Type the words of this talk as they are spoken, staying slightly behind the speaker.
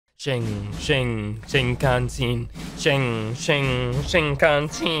Shinkansen. Shinkansen.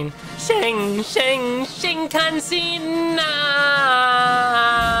 Shinkansen.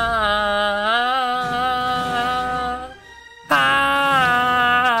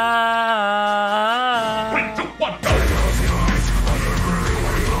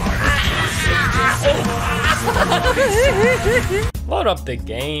 Load up the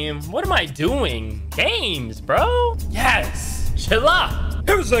game. What am I doing? Games, bro. Yes. Chilla.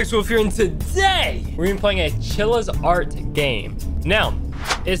 Hey, what's next, Wolf here, and today we're gonna be playing a Chilla's Art game. Now,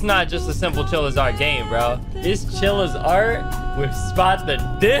 it's not just a simple Chilla's Art game, bro. It's Chilla's Art with Spot the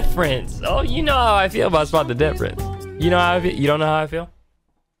Difference. Oh, you know how I feel about Spot the Difference. You know how I feel? You don't know how I feel?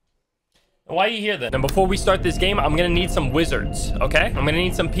 Why are you here then? And before we start this game, I'm gonna need some wizards, okay? I'm gonna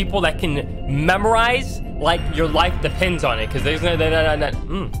need some people that can memorize like your life depends on it, because there's not a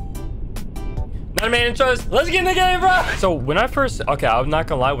man intros. Let's get in the game, bro. So when I first, okay, I'm not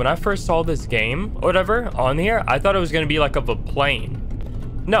gonna lie, when I first saw this game or whatever on here, I thought it was gonna be like of a plane.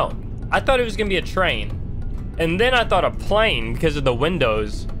 No, I thought it was gonna be a train, and then I thought a plane because of the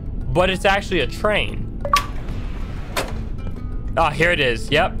windows, but it's actually a train. Oh, here it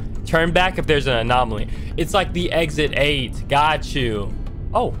is. Yep. Turn back if there's an anomaly. It's like the exit 8. Got you.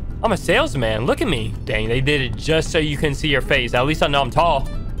 Oh, I'm a salesman. Look at me. Dang, they did it just so you can see your face. At least I know I'm tall.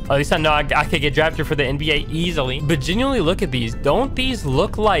 At least I know I could get drafted for the NBA easily. But genuinely, look at these. Don't these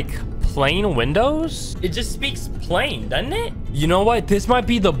look like plane windows? It just speaks plain, doesn't it? You know what? This might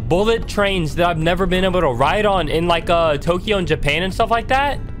be the bullet trains that I've never been able to ride on in like Tokyo and Japan and stuff like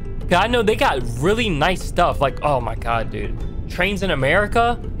that. Cause I know they got really nice stuff. Like, oh my God, dude. Trains in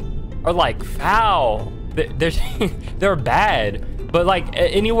America are like foul. They're bad. But like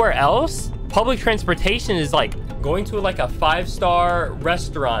anywhere else, public transportation is like going to like a 5-star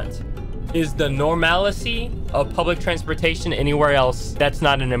restaurant is the normalcy of public transportation anywhere else that's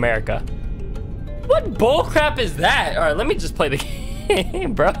not in America. What bull crap is that? All right, let me just play the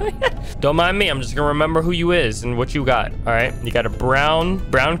game, bro. Don't mind me. I'm just gonna remember who you is and what you got. All right, you got a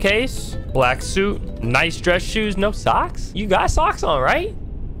brown case, black suit, nice dress shoes, no socks. You got socks on, right?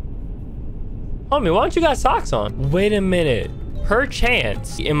 Homie, why don't you got socks on? Wait a minute.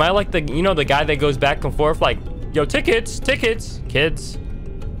 Perchance, am I like the, you know, the guy that goes back and forth like, yo, tickets, kids.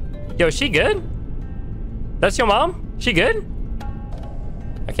 Yo, she good? That's your mom? She good?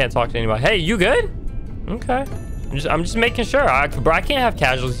 I can't talk to anybody. Hey, you good? Okay. I'm just making sure. Bro, I can't have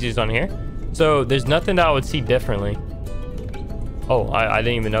casualties on here. So there's nothing that I would see differently. Oh, I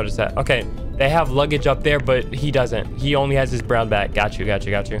didn't even notice that. Okay, they have luggage up there, but he doesn't. He only has his brown bag. Got you.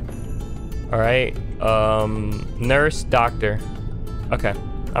 All right. Nurse, doctor. Okay,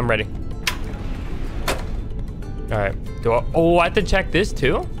 I'm ready. All right. Oh, I have to check this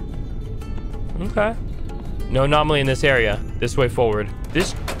too? Okay. No anomaly in this area. This way forward.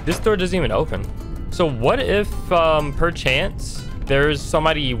 This door doesn't even open. So what if, perchance, there's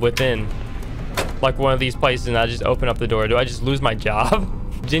somebody within, like one of these places, and I just open up the door? Do I just lose my job?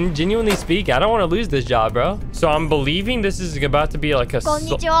 Genuinely speaking, I don't want to lose this job, bro. So I'm believing this is about to be like a...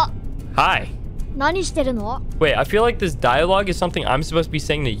 Hi. Wait, I feel like this dialogue is something I'm supposed to be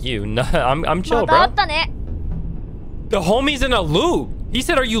saying to you. No, I'm chill, bro. The homie's in a loop. He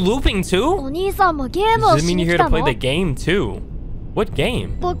said, are you looping too? Does it mean you're here to play the game too? What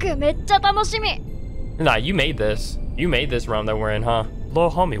game? Nah, you made this. You made this round that we're in, huh?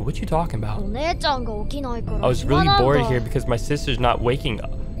 Little homie, what you talking about? I was really bored here because my sister's not waking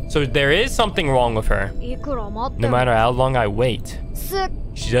up. So there is something wrong with her. No matter how long I wait,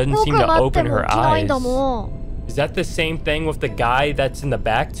 she doesn't seem to open her eyes. Is that the same thing with the guy that's in the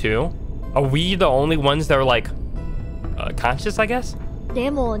back too? Are we the only ones that are like conscious, I guess? But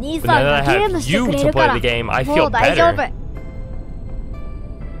now that I have you to play the game, I feel better.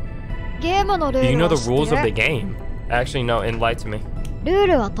 Do you know the rules of the game? Actually, no, enlighten me.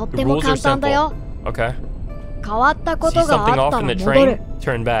 The rules are simple. Okay. See something off in the train,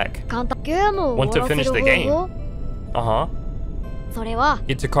 turn back. Want to finish the game? Uh-huh.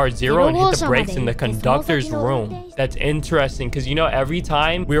 Get to car 0 and hit the brakes in the conductor's room. That's interesting, because you know, every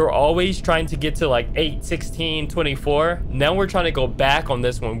time we were always trying to get to like 8, 16, 24. Now we're trying to go back on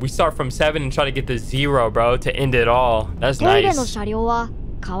this one. We start from 7 and try to get to 0, bro, to end it all. That's nice.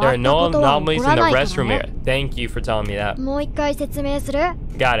 There are no anomalies in the restroom here. Thank you for telling me that.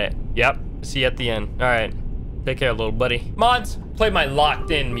 Got it. Yep. See you at the end. All right. Take care, little buddy. Mods, play my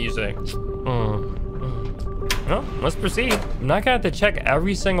locked in music. Well, let's proceed. I'm not gonna have to check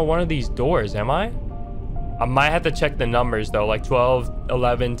every single one of these doors, am I? I might have to check the numbers though, like 12,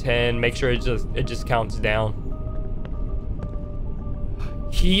 11, 10. Make sure it just counts down.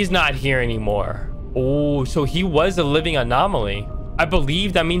 He's not here anymore. Oh, so he was a living anomaly. I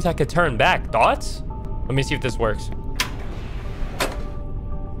believe that means I could turn back. Thoughts? Let me see if this works.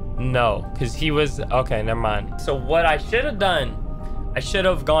 No, because he was... Okay, never mind. So what I should have done, I should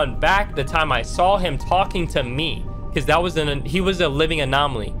have gone back the time I saw him talking to me, because that was he was a living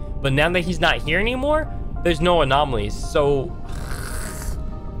anomaly. But now that he's not here anymore, there's no anomalies. So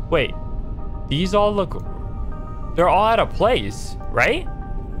wait, these all look... They're all out of place, right?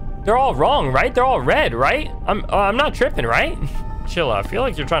 They're all wrong, right? They're all red, right? I'm not tripping, right? Chilla, I feel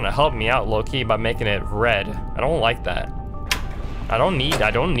like you're trying to help me out low-key by making it red. I don't like that. I don't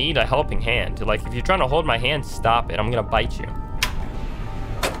need a helping hand. Like, if you're trying to hold my hand, stop it. I'm gonna bite you.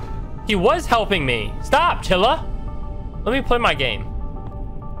 He was helping me. Stop, Chilla. Let me play my game.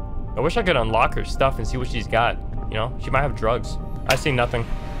 I wish I could unlock her stuff and see what she's got. You know, she might have drugs. I see nothing.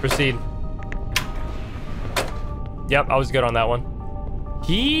 Proceed. Yep, I was good on that one.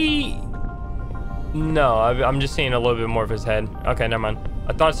 No, I'm just seeing a little bit more of his head. Okay, never mind.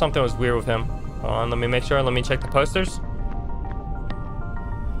 I thought something was weird with him. Hold on, let me make sure. Let me check the posters.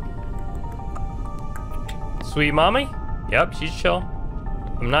 Sweet mommy? Yep, she's chill.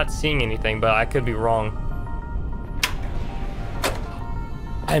 I'm not seeing anything, but I could be wrong.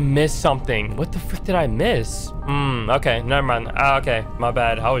 I missed something. What the frick did I miss? Okay, never mind. Okay, my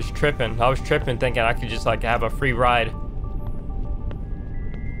bad. I was tripping thinking I could just like have a free ride.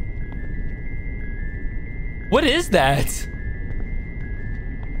 What is that?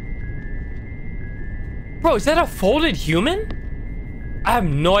 Bro, is that a folded human? I have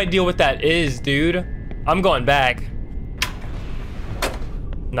no idea what that is, dude. I'm going back.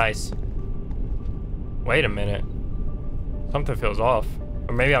 Nice. Wait a minute. Something feels off.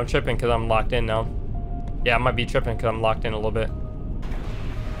 Or maybe I'm tripping because I'm locked in now. Yeah, I might be tripping because I'm locked in a little bit.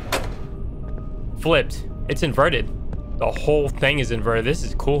 Flipped. It's inverted. The whole thing is inverted. This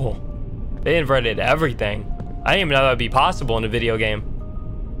is cool. They inverted everything. I didn't even know that would be possible in a video game.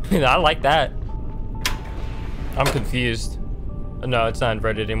 I like that. I'm confused. No, it's not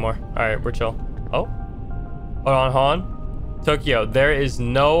inverted anymore. All right, we're chill. Oh. Hold on. Tokyo, there is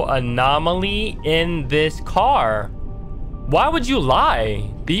no anomaly in this car. Why would you lie?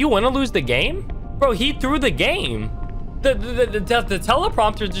 Do you want to lose the game? Bro, he threw the game. The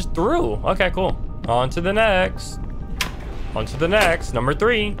teleprompter just threw. Okay, cool. On to the next. On to the next. Number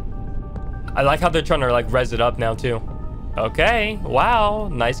 3. I like how they're trying to like res it up now too. Okay. Wow.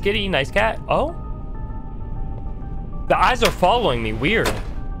 Nice kitty. Nice cat. Oh. The eyes are following me. Weird.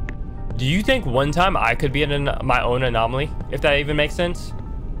 Do you think one time I could be in my own anomaly? If that even makes sense?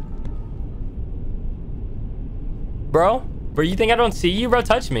 Bro, you think I don't see you? Bro,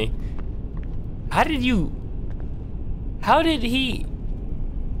 touch me. How the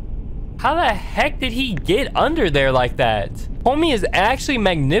heck did he get under there like that? Homie is actually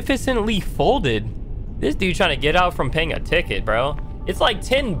magnificently folded. This dude trying to get out from paying a ticket, bro. It's like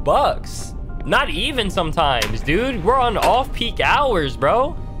 10 bucks. Not even sometimes, dude. We're on off-peak hours,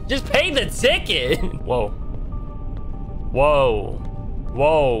 bro. Just pay the ticket. Whoa. Whoa.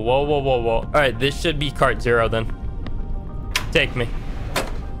 Whoa, whoa, whoa, whoa, whoa. All right, this should be cart 0 then. Take me.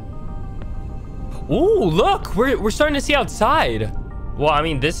 Ooh, look, we're starting to see outside. Well, I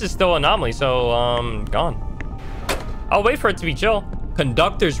mean, this is still anomaly, so gone. I'll wait for it to be chill.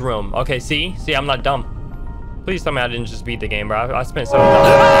 Conductor's room. Okay, see, I'm not dumb. Please tell me I didn't just beat the game, bro. I spent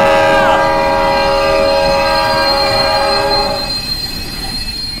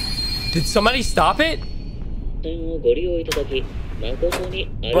 $7. Did somebody stop it?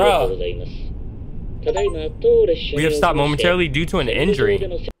 Bro. We have stopped momentarily due to an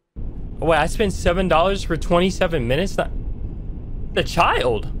injury. Oh, wait, I spent $7 for 27 minutes? The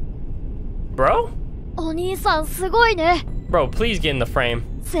child. Bro? Bro, please get in the frame.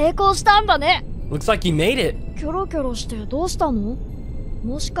 Looks like you made it. You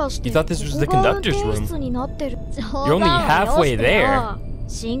thought this was the conductor's room. You're only halfway there. I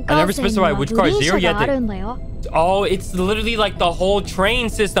never specified which car 0 yet. Oh, it's literally like the whole train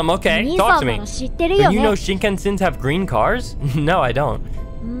system. Okay, talk to me. Do you know Shinkansens have green cars? No, I don't.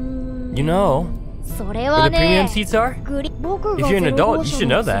 You know where the premium seats are? If you're an adult, you should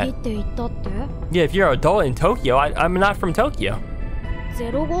know that. Yeah, if you're an adult in Tokyo, I'm not from Tokyo.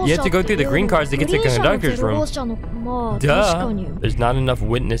 You have to go through the green cars to get to the conductor's room. Duh. There's not enough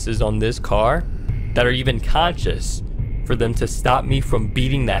witnesses on this car that are even conscious for them to stop me from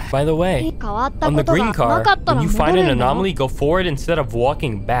beating that. By the way, on the green car, when you find an anomaly, go forward instead of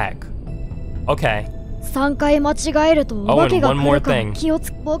walking back. Okay. Oh, and one more thing. You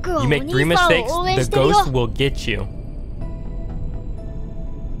make 3 mistakes, the ghost will get you.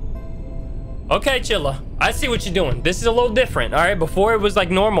 Okay, Chilla. I see what you're doing. This is a little different, all right? Before it was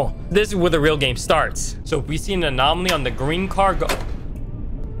like normal. This is where the real game starts. So if we see an anomaly on the green car, go...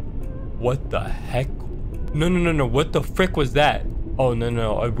 What the heck? No, no, no, no. What the frick was that? Oh, no,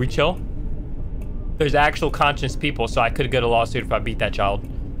 no. Are we chill? There's actual conscious people, so I could get a lawsuit if I beat that child.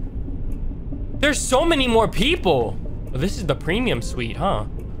 There's so many more people. Well, this is the premium suite, huh?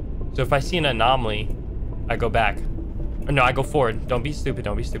 So if I see an anomaly, I go back. Or no, I go forward. Don't be stupid.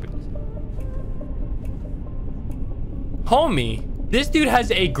 Don't be stupid. Homie, this dude has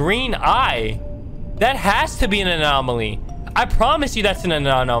a green eye. That has to be an anomaly. I promise you that's an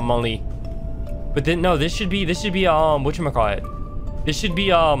anomaly. But then no, this should be whatchamacallit? This should be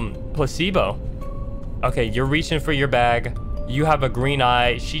placebo. Okay, you're reaching for your bag. You have a green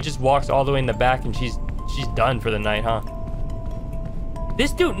eye. She just walks all the way in the back and she's done for the night, huh?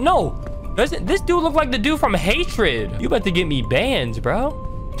 This dude, no. Doesn't this dude look like the dude from Hatred? You about to get me bans,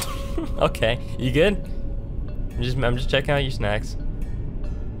 bro. Okay, you good? I'm just checking out your snacks.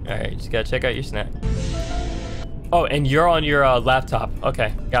 All right, just gotta check out your snack. Oh, and you're on your laptop.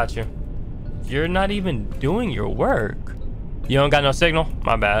 Okay, got you. You're not even doing your work. You don't got no signal?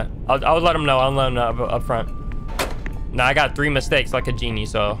 My bad. I'll let him know. I'll let him know up front. Now I got 3 mistakes like a genie,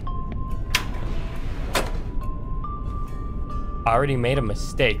 so. I already made a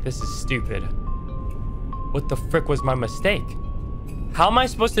mistake. This is stupid. What the frick was my mistake? How am I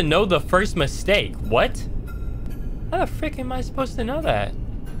supposed to know the first mistake? What? How the frick am I supposed to know that?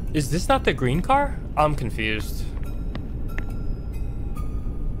 Is this not the green car? I'm confused.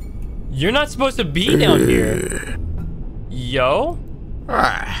 You're not supposed to be down here. Yo?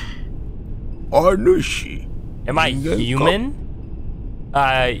 Anushi. Am I human?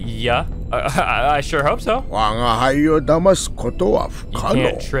 Yeah. I sure hope so. You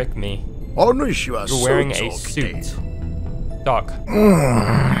can't trick me. You're wearing a suit. Talk.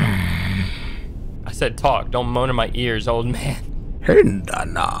 I said talk. Don't moan in my ears, old man.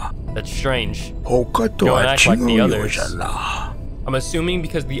 That's strange. Don't act like the others. I'm assuming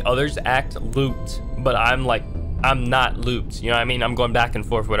because the others act looped, but I'm not looped. You know what I mean? I'm going back and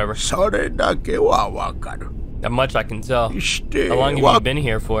forth, whatever. That much I can tell. How long have you been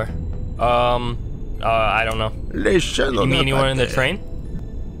here for? I don't know. Did you meet anyone in the train?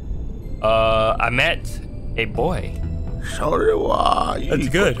 I met a boy. That's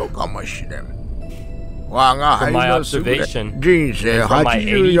good. From my observation, and from my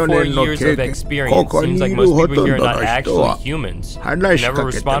 84 years of experience, seems like most people here are not actually humans. They never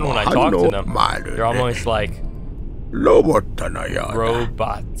respond when I talk to them. They're almost like robots.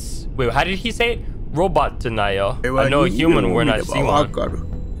 Wait, how did he say it? Robotanaya. I know a human when I see one.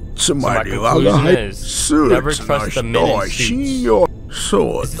 So my conclusion is, never trust the men in suits.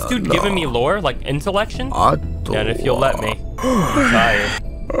 Is this dude giving me lore, like intellection? Yeah, and if you'll let me. I'm tired.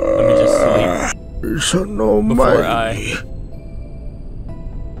 Let me just sleep. Before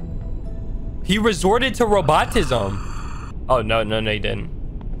He resorted to robotism. Oh, no, he didn't.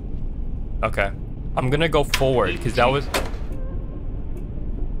 Okay. I'm gonna go forward, because that was...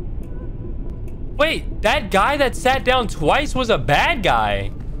 Wait, that guy that sat down twice was a bad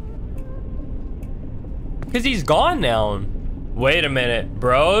guy. Because he's gone now. Wait a minute.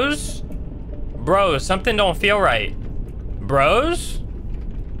 Bros? Bros, something don't feel right. Bros?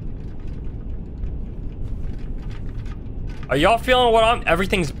 Are y'all feeling what I'm...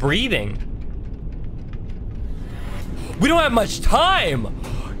 Everything's breathing. We don't have much time.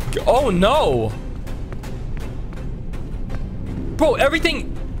 Oh, no. Bro,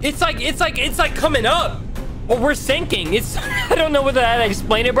 everything... It's like coming up. Or we're sinking. It's... I don't know whether I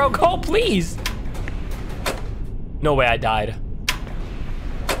explain it, bro. Go, please. No way I died.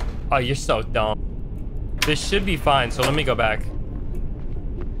 Oh, you're so dumb. This should be fine, so let me go back.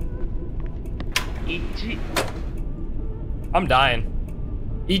 I'm dying.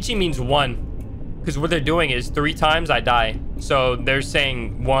 Ichi means 1. Because what they're doing is 3 times I die. So they're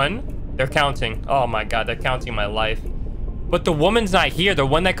saying 1. They're counting. Oh my god, they're counting my life. But the woman's not here. The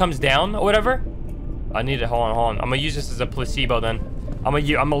one that comes down or whatever. I need to hold on. I'm gonna use this as a placebo then. I'm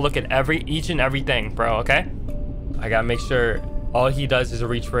gonna look at each and everything, bro, okay? I gotta make sure all he does is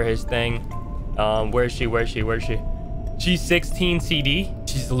reach for his thing. Where is she? She's 16 CD.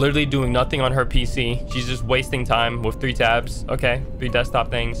 She's literally doing nothing on her PC. She's just wasting time with 3 tabs. Okay, 3 desktop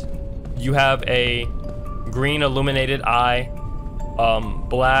things. You have a green illuminated eye.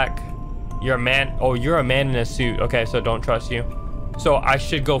 Black. You're a man. Oh, you're a man in a suit. Okay, so don't trust you. So I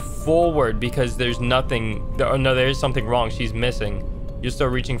should go forward because there's nothing. Oh, no, there is something wrong. She's missing. You're still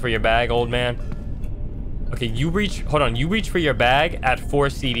reaching for your bag, old man. Okay, you reach. Hold on. You reach for your bag at 4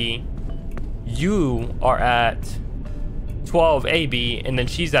 CD. You are at 12 AB, and then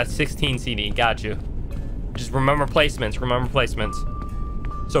she's at 16 CD. Got you. Just remember placements.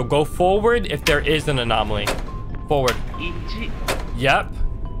 So go forward if there is an anomaly. Forward. Yep.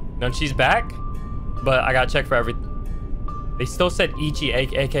 No, she's back. But I gotta check for everything. They still said Ichi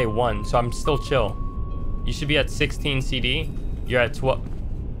AK1, so I'm still chill. You should be at 16 CD. You're at 12.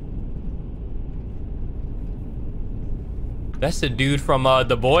 That's the dude from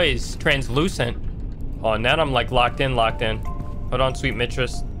The Boys, Translucent. Oh, now I'm like locked in. Hold on, sweet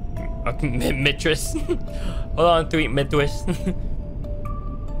mistress. Mistress. Hold on, sweet mistress.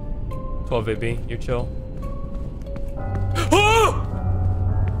 12 AB, you're chill. Oh!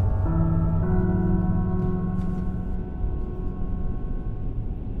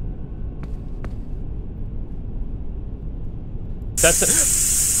 That's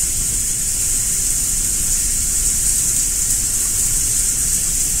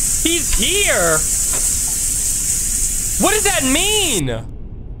He's here. What does that mean?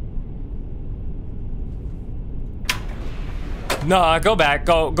 Nah, go back.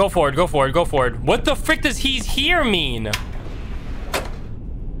 Go forward. What the frick does he's here mean?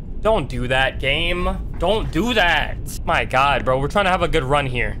 Don't do that, game. Don't do that. My God, bro. We're trying to have a good run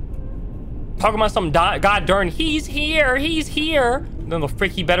here. Talking about some god darn he's here. Then the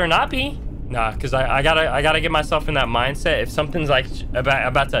frick he better not be. Nah, because I gotta get myself in that mindset. If something's like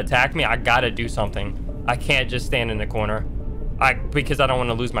about to attack me, I gotta do something. I can't just stand in the corner. Because I don't want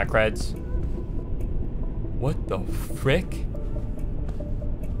to lose my creds. What the frick?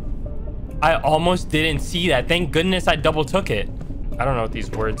 I almost didn't see that. Thank goodness I double took it. I don't know what these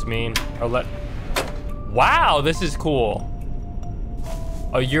words mean. Wow, this is cool.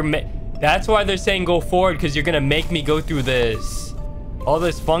 Oh, that's why they're saying go forward, because you're gonna make me go through this. All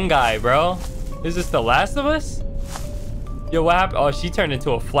this fungi, bro. Is this The Last of Us? Yo, what happened? Oh, she turned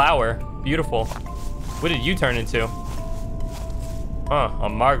into a flower. Beautiful. What did you turn into? Huh, a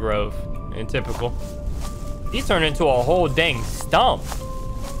Margrove. In typical. He turned into a whole dang stump.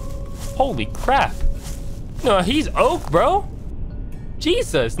 Holy crap. No, he's oak, bro.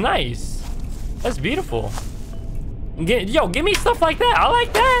 Jesus, nice. That's beautiful. Yo, give me stuff like that. I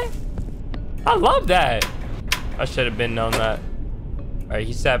like that. I love that. I should have been known that. All right,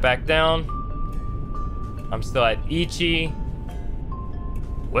 he sat back down. I'm still at Ichi.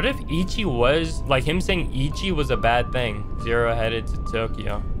 What if Ichi was, like him saying Ichi was a bad thing? 0 headed to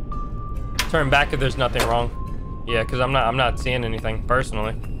Tokyo. Turn back if there's nothing wrong. Yeah, because I'm not seeing anything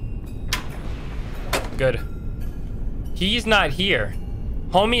personally. Good. He's not here.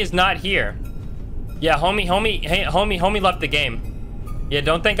 Homie is not here. Yeah, homie left the game. Yeah,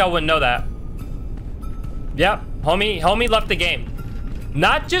 don't think I wouldn't know that. Yep, homie left the game.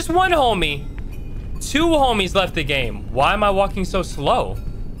 Not just one homie. 2 homies left the game. Why am I walking so slow?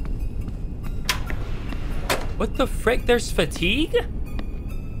 What the frick? There's fatigue?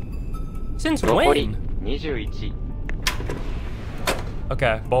 Since when? 21.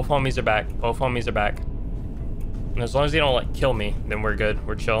 Okay, both homies are back. And as long as they don't like kill me, then we're good.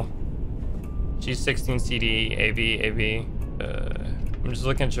 We're chill. She's 16 CD, AV. I'm just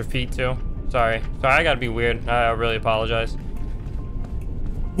looking at your feet too. Sorry, I gotta be weird. I really apologize.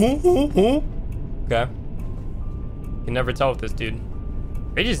 Okay. Can never tell with this dude.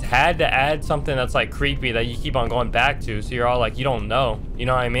 They just had to add something that's like creepy that you keep on going back to, so you're all like, you don't know. You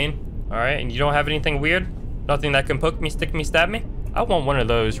know what I mean? All right, and you don't have anything weird? Nothing that can poke me, stick me, stab me? I want one of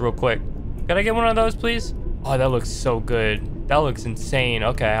those real quick. Could I get one of those, please? Oh, that looks so good. That looks insane.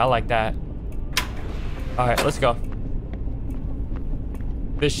 Okay, I like that. All right, let's go.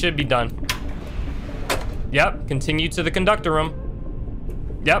 This should be done. Yep, continue to the conductor room.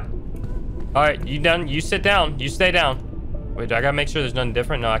 Yep. All right, you done? You sit down. You stay down. Wait, do I gotta make sure there's nothing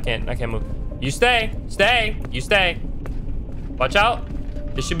different? No, I can't move. You stay. You stay. Watch out.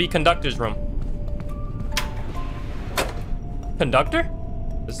 This should be conductor's room. Conductor?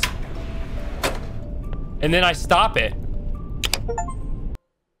 And then I stop it.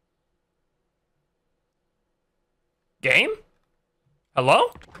 Game?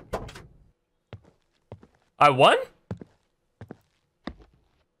 Hello? I won?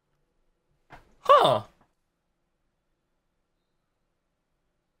 Huh.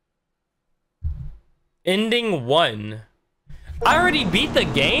 Ending 1. I already beat the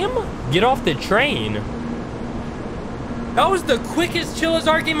game? Get off the train. That was the quickest Chilla's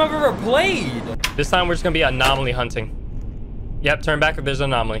art game I've ever played. This time we're just gonna be anomaly hunting. Yep, turn back if there's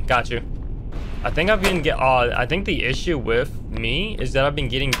an anomaly. Got you. I think I think the issue with me is that I've been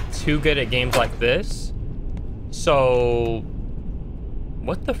getting too good at games like this. So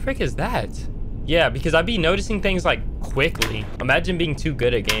what the frick is that? Yeah, because I'd be noticing things like quickly. Imagine being too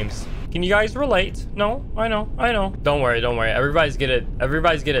good at games. Can you guys relate? No, I know. Don't worry. Everybody's good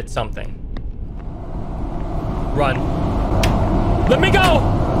at something. Run. Let me go!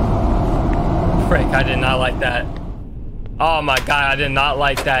 Frick, I did not like that. Oh my god, I did not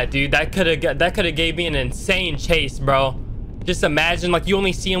like that, dude. That could have gave me an insane chase, bro. Just imagine, like, you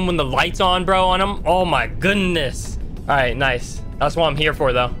only see him when the light's on, bro, on him. Oh my goodness. All right, nice. That's what I'm here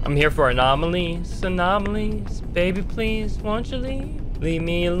for, though. I'm here for anomalies. Anomalies. Baby, please, won't you leave? Leave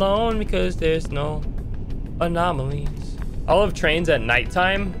me alone because there's no anomalies. I love trains at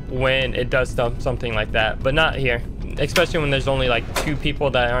nighttime when it does something like that, but not here. Especially when there's only like 2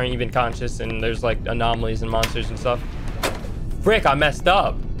 people that aren't even conscious and there's like anomalies and monsters and stuff. Frick, I messed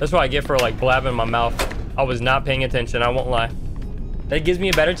up. That's what I get for like blabbing my mouth. I was not paying attention, I won't lie. That gives me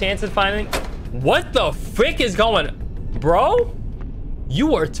a better chance of finding. What the frick is going? Bro?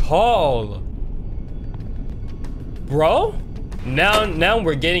 You are tall. Bro? Now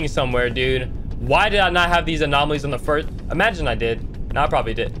we're getting somewhere, dude. Why did I not have these anomalies on the first? Imagine I did. No, I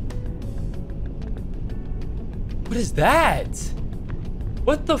probably did. What is that?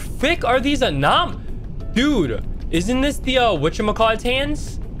 What the frick are these Dude, isn't this the whatchamacallit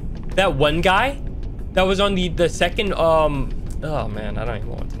hands? That one guy that was on the second oh man, I don't even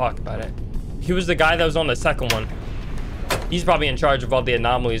want to talk about it. He was the guy that was on the second one. He's probably in charge of all the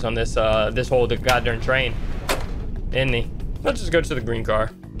anomalies on this this whole goddamn train. Isn't he? Let's just go to the green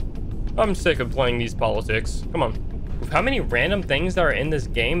car. I'm sick of playing these politics. Come on. With how many random things that are in this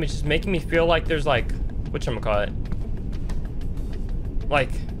game, it's just making me feel like there's like whatchamacallit, like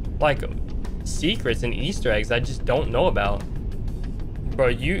secrets and Easter eggs I just don't know about. Bro,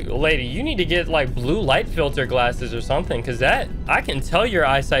 lady, you need to get like blue light filter glasses or something, because that I can tell your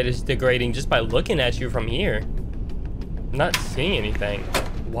eyesight is degrading just by looking at you from here. I'm not seeing anything.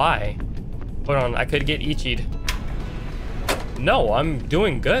 Why? Hold on, I could get ichi'd. No, I'm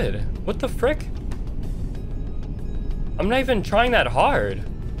doing good. What the frick? I'm not even trying that hard.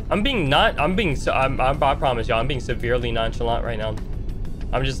 I promise y'all, I'm being severely nonchalant right now.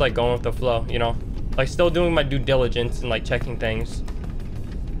 I'm just like going with the flow, you know? Like still doing my due diligence and like checking things.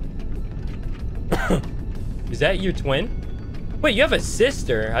 Is that your twin? Wait, you have a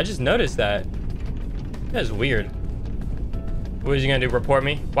sister. I just noticed that. That's weird. What is he gonna do, report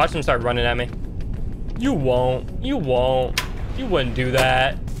me? Watch him start running at me. You won't. You won't. You wouldn't do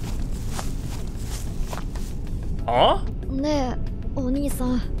that. Huh?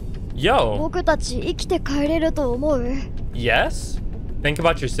 Yo. Yes? Think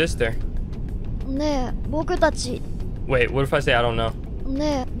about your sister. Wait, what if I say I don't know?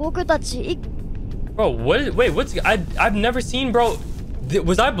 Bro, wait, I've never seen, bro.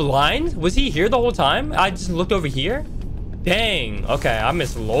 Was I blind? Was he here the whole time? I just looked over here? Dang. Okay, I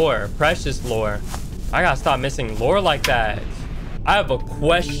miss lore. Precious lore. I gotta stop missing lore like that. I have a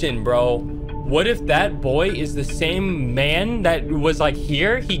question, bro. What if that boy is the same man that was like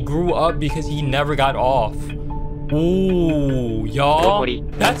here? He grew up because he never got off. Ooh, y'all.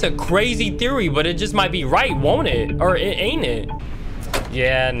 That's a crazy theory, but it just might be right, won't it? Or ain't it?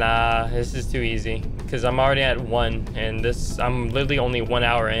 Yeah, nah, this is too easy. Because I'm already at 1, and I'm literally only 1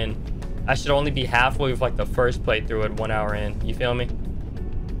 hour in. I should only be halfway with like the first playthrough at 1 hour in. You feel me?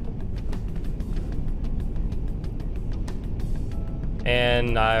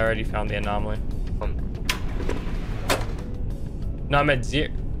 And I already found the anomaly. No, I'm at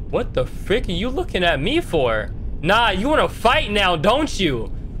 0. What the frick are you looking at me for? Nah, you want to fight now, don't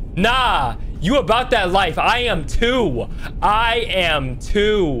you? Nah, you about that life. I am too. I am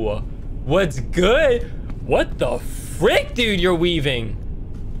too. What's good? What the frick, dude, you're weaving?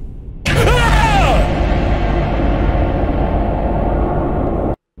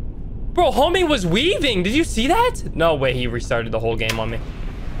 Bro, homie was weaving. Did you see that? No way, he restarted the whole game on me.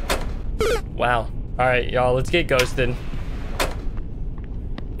 Wow. All right, y'all, let's get ghosted.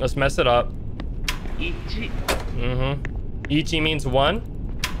 Let's mess it up. Ichi. Ichi means 1.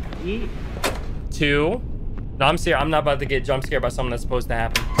 2. No, I'm serious. I'm not about to get jump scared by something that's supposed to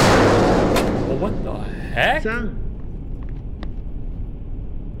happen. Well, what the heck?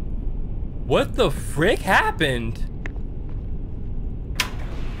 What the frick happened?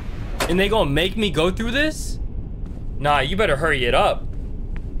 And they gonna make me go through this? Nah, you better hurry it up.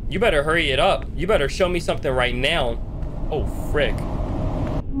 You better hurry it up. You better show me something right now. Oh, frick.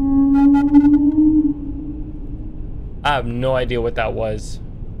 I have no idea what that was.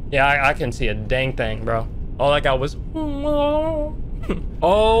 Yeah, I can see a dang thing, bro. All I got was... Oh,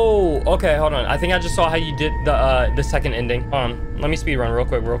 okay, hold on. I think I just saw how you did the second ending. Hold on. Let me speed run real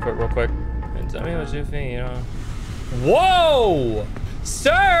quick. And tell me what you think, you know. Whoa!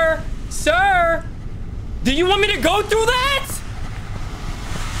 Sir! Sir! Do you want me to go through that?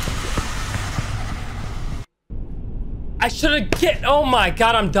 I should have oh my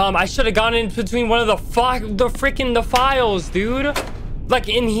god, I'm dumb. I should have gone in between one of the freaking files, dude. Like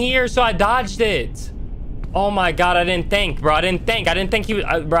in here, so I dodged it. Oh my god, I didn't think, bro. I didn't think he was,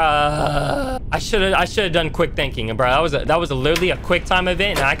 bro. I should have done quick thinking, bro. That was literally a quick time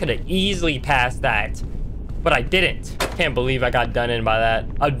event, and I could have easily passed that, but I didn't. Can't believe I got done in by that.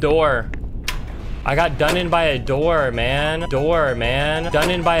 A door. I got done in by a door, man. Door, man. Done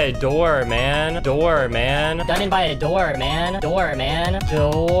in by a door, man. Door, man. Done in by a door, man. Door, man.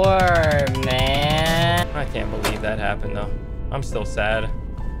 Door, man. I can't believe that happened, though. I'm still sad.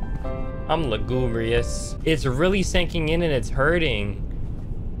 I'm lugubrious. It's really sinking in and it's hurting.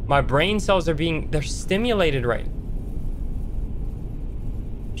 My brain cells are they're stimulated right.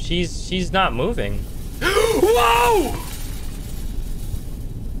 She's not moving. Whoa!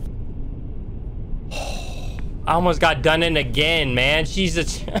 I almost got done in again, man. She's a...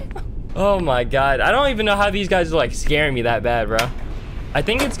 Oh my god. I don't even know how these guys are like scaring me that bad, bro. I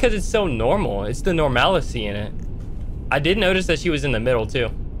think it's because it's so normal. It's the normalcy in it. I did notice that she was in the middle too.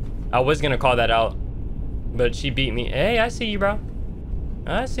 I was gonna call that out, but she beat me. Hey, I see you, bro.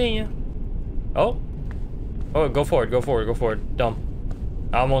 I see you. Oh, go forward, go forward, go forward. Dumb.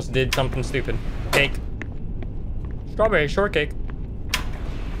 I almost did something stupid. Cake. Strawberry shortcake.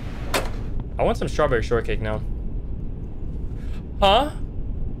 I want some strawberry shortcake now. Huh?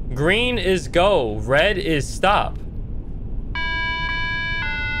 Green is go. Red is stop.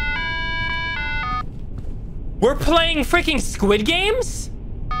 We're playing freaking Squid Games?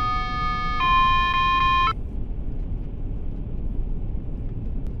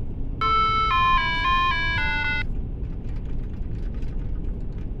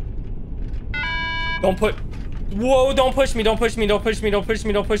 Don't put... Whoa, don't push me, don't push me, don't push me, don't push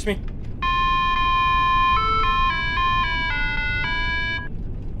me, don't push me.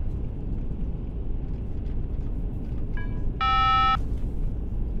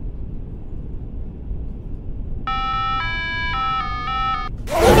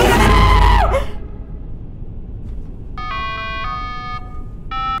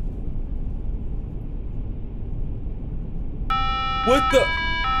 What the...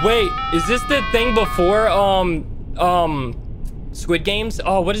 Wait, is this the thing before, Squid Games?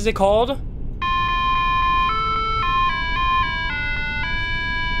 Oh, what is it called?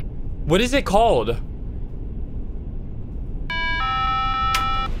 What is it called?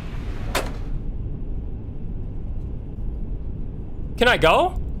 Can I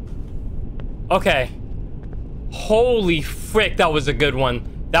go? Okay. Holy frick, that was a good one.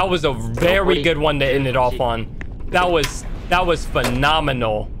 That was a very good one to end it off on. That was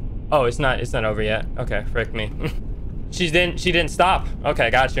phenomenal. Oh, it's not over yet. Okay, frick me. She didn't stop. Okay,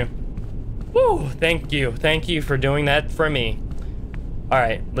 got you. Woo, thank you for doing that for me. All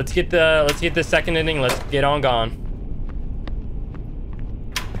right, let's get the second ending. Let's get on gone.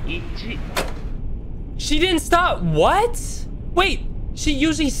 She didn't stop. What? Wait, she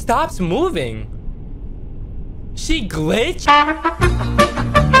usually stops moving. She glitched.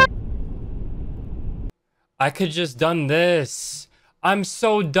 I could just done this. I'm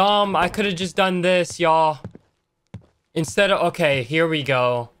so dumb. I could have just done this, y'all. Instead of... Okay, here we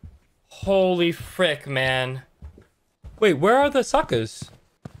go. Holy frick, man. Wait, where are the suckers?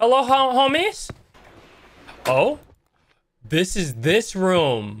 Hello, homies? Oh? This is this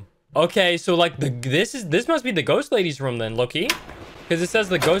room. Okay, so like this must be the ghost lady's room then, low-key. Because it says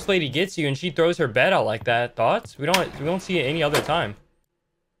the ghost lady gets you and she throws her bed out like that. Thoughts? We don't see it any other time.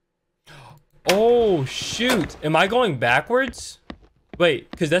 Oh, shoot. Am I going backwards? Wait,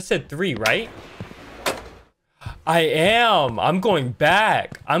 because that said 3, right? I am. I'm going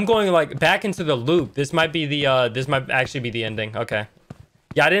back. I'm going like back into the loop. This might be the this might actually be the ending. Okay.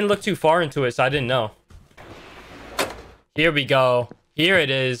 Yeah, I didn't look too far into it, so I didn't know. Here we go. Here it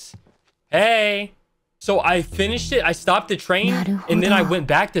is. Hey. So I finished it. I stopped the train, and then I went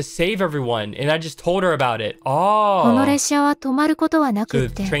back to save everyone, and I just told her about it. Oh. So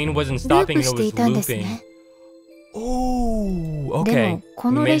the train wasn't stopping, it was looping. Oh, okay.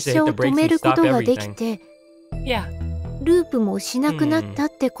 We managed to hit the brakes and stop everything. Yeah.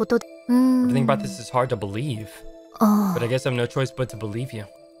 Everything about this is hard to believe. But I guess I have no choice but to believe you.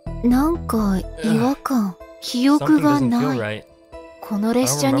 Something doesn't feel right. I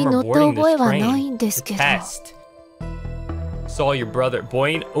don't remember boarding this train. Test. Saw your brother.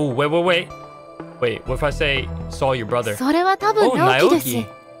 Boing. Oh, wait. Wait, what if I say saw your brother? Oh, Naoki.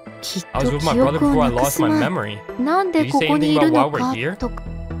 I was with my brother before I lost my memory. Did you say anything about why we're here?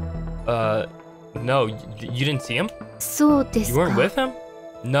 No, you didn't see him? You weren't with him?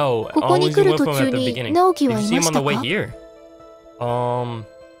 No, I was with him at the beginning. Did you see him on the way here?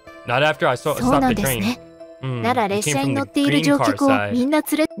 Not after I stopped the train. He came from the green car side.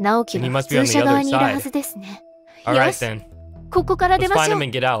 And he must be on the other side. Alright then. Let's find him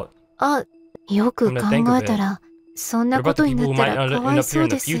and get out. よく考えたら、そんなことになったらかわいそう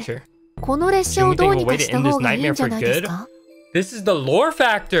です。この列車をどうにかした方がいいんじゃないですか? This is the lore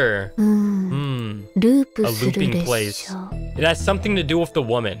factor. ループする列車。It has something to do with the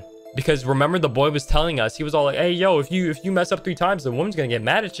woman. Because remember, the boy was telling us, he was all like, hey, yo, if you mess up 3 times, the woman's gonna get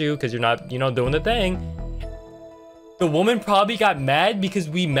mad at you because you're not, doing the thing. The woman probably got mad because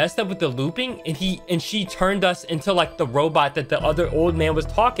we messed up with the looping, and she turned us into like the robot that the other old man was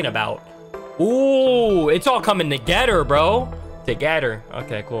talking about. Ooh, it's all coming together, bro. Together.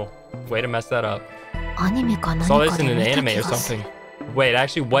 Okay, cool. Way to mess that up. Saw this in an anime or something. Wait,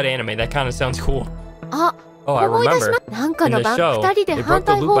 actually, what anime? That kind of sounds cool. Oh, I remember. In the show, they broke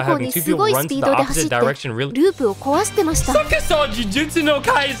the loop by having 2 people run to the opposite direction really. Sucker saw Jujutsu no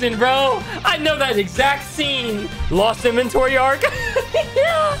Kaisen, bro. I know that exact scene. Lost inventory arc.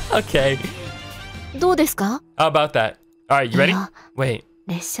 Okay. How about that? All right, you ready? Wait.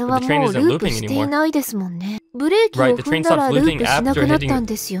 The train isn't looping anymore. Right, the train stops looping after hitting.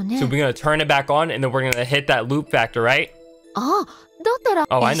 So we're gonna turn it back on, and then we're gonna hit that loop factor, right? Oh,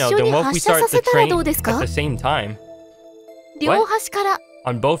 I know. Then what if we start the train at the same time? What?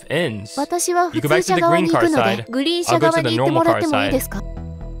 On both ends. You go back to the green car side. I'll go to the normal car side.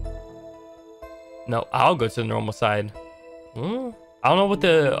 No, I'll go to the normal side. I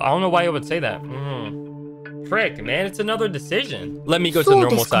don't know why I would say that. Frick, man, it's another decision. Let me go to the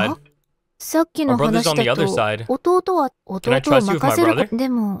normal side. My brother's on the other side. Can I trust you with my brother?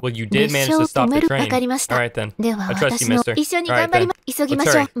 Well, you did manage to stop the train. Alright then. I trust you, mister. Alright then.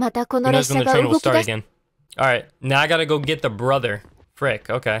 Let's hurry. Who knows when the train will start again? Alright, now I gotta go get the brother.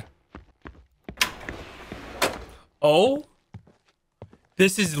 Frick, okay. Oh?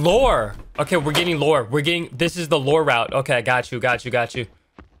 This is lore. Okay, we're getting lore. This is the lore route. Okay, got you.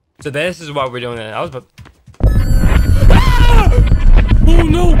 So this is why we're doing it. I was about... Ah! Oh,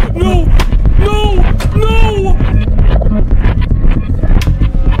 no!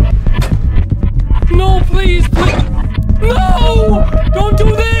 No, please! No! Don't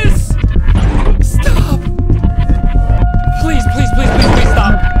do this! Stop! Please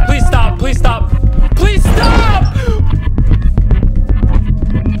stop! Please stop!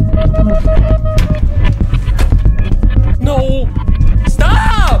 No!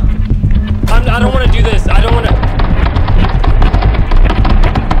 Stop! I don't want to do this. I don't want to...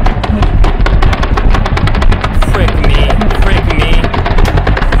 Frick me.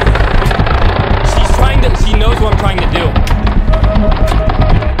 She knows what I'm trying to do.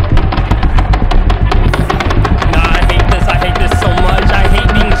 Nah, I hate this so much. I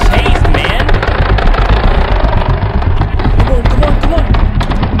hate being chased, man. Come on.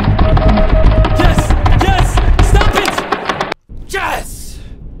 Yes, stop it. Yes.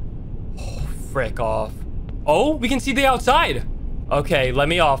 Oh, frick off. Oh, we can see the outside. Okay, let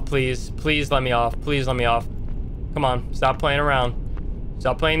me off, please. Please let me off. Come on, stop playing around.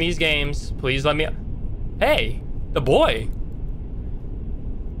 Stop playing these games. Please let me... Hey, the boy.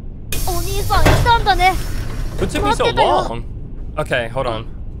 What took me so long? Okay, hold on.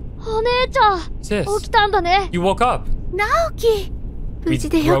 Sis, you woke up. We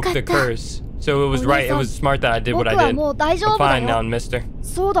broke the curse. So it was right. It was smart that I did what I did. I'm fine now, mister.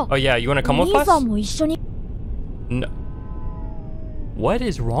 Oh yeah, you want to come with us? No. What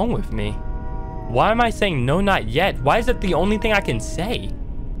is wrong with me? Why am I saying no, not yet? Why is it the only thing I can say?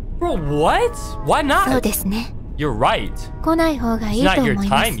 Bro, what? Why not? You're right. It's not your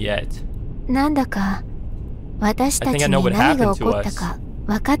time yet. I think I know what happened to us. It's okay,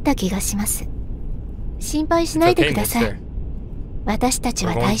 mister.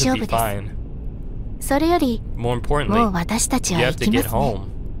 We're going to be fine. More importantly, you have to get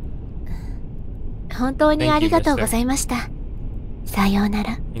home. Thank you, mister.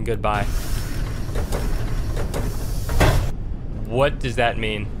 And goodbye. What does that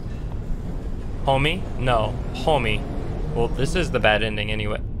mean? Homie? No. Homie. Well, this is the bad ending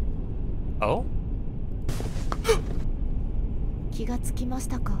anyway. Oh?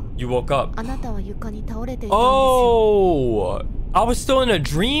 You woke up. Oh! I was still in a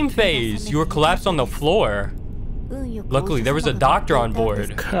dream phase. You were collapsed on the floor. Luckily, there was a doctor on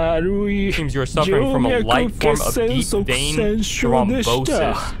board. Seems you were suffering from a light form of deep vein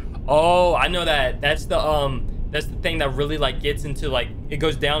thrombosis. Oh, I know that. That's the thing that really like gets into like it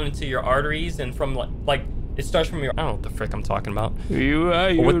goes down into your arteries and from like it starts from your I don't know what the frick I'm talking about.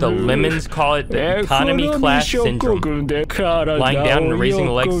 Or what the lemons call it, the economy class syndrome. Lying down and raising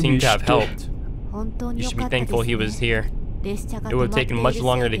the legs seemed to have helped. You should be thankful he was here. It would have taken much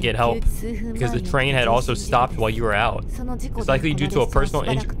longer to get help because the train had also stopped while you were out. It's likely due to a personal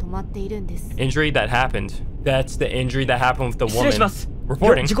injury that happened. That's the injury that happened with the woman.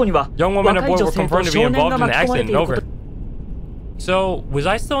 Reporting. Young woman and boy were confirmed to be involved in the accident. Over. So, was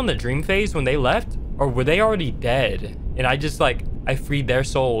I still in the dream phase when they left? Or were they already dead? And I just like, I freed their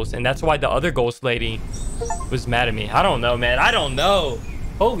souls. And that's why the other ghost lady was mad at me. I don't know, man. I don't know.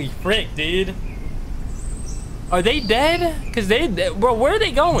 Holy frick, dude. Are they dead? Because bro, where are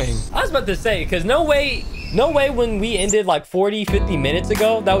they going? I was about to say, because no way when we ended like 40, 50 minutes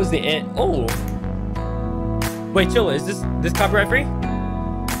ago, that was the end. Oh. Wait, Chilla, is this copyright free?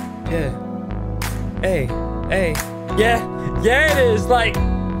 Yeah. Hey. Yeah, it is. Like,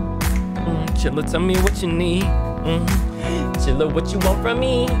 Chilla, tell me what you need. Chilla, what you want from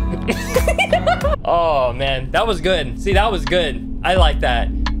me? Oh, man, that was good. See, that was good. I like that.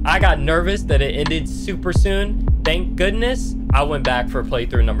 I got nervous that it ended super soon. Thank goodness I went back for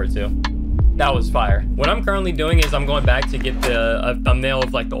playthrough number 2. That was fire. What I'm currently doing is I'm going back to get a thumbnail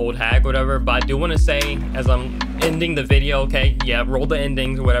of like the old hag, whatever. But I do want to say, as I'm ending the video, okay, yeah, roll the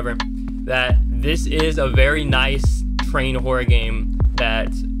endings, whatever, that this is a very nice train horror game. That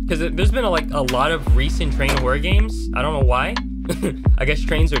because there's been a lot of recent train horror games. I don't know why. I guess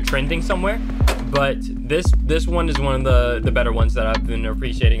trains are trending somewhere, but this one is one of the better ones that I've been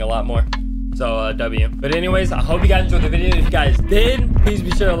appreciating a lot more. So W. But anyways, I hope you guys enjoyed the video. If you guys did, please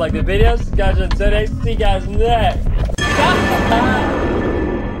be sure to like the videos. Guys, until next, see you guys next.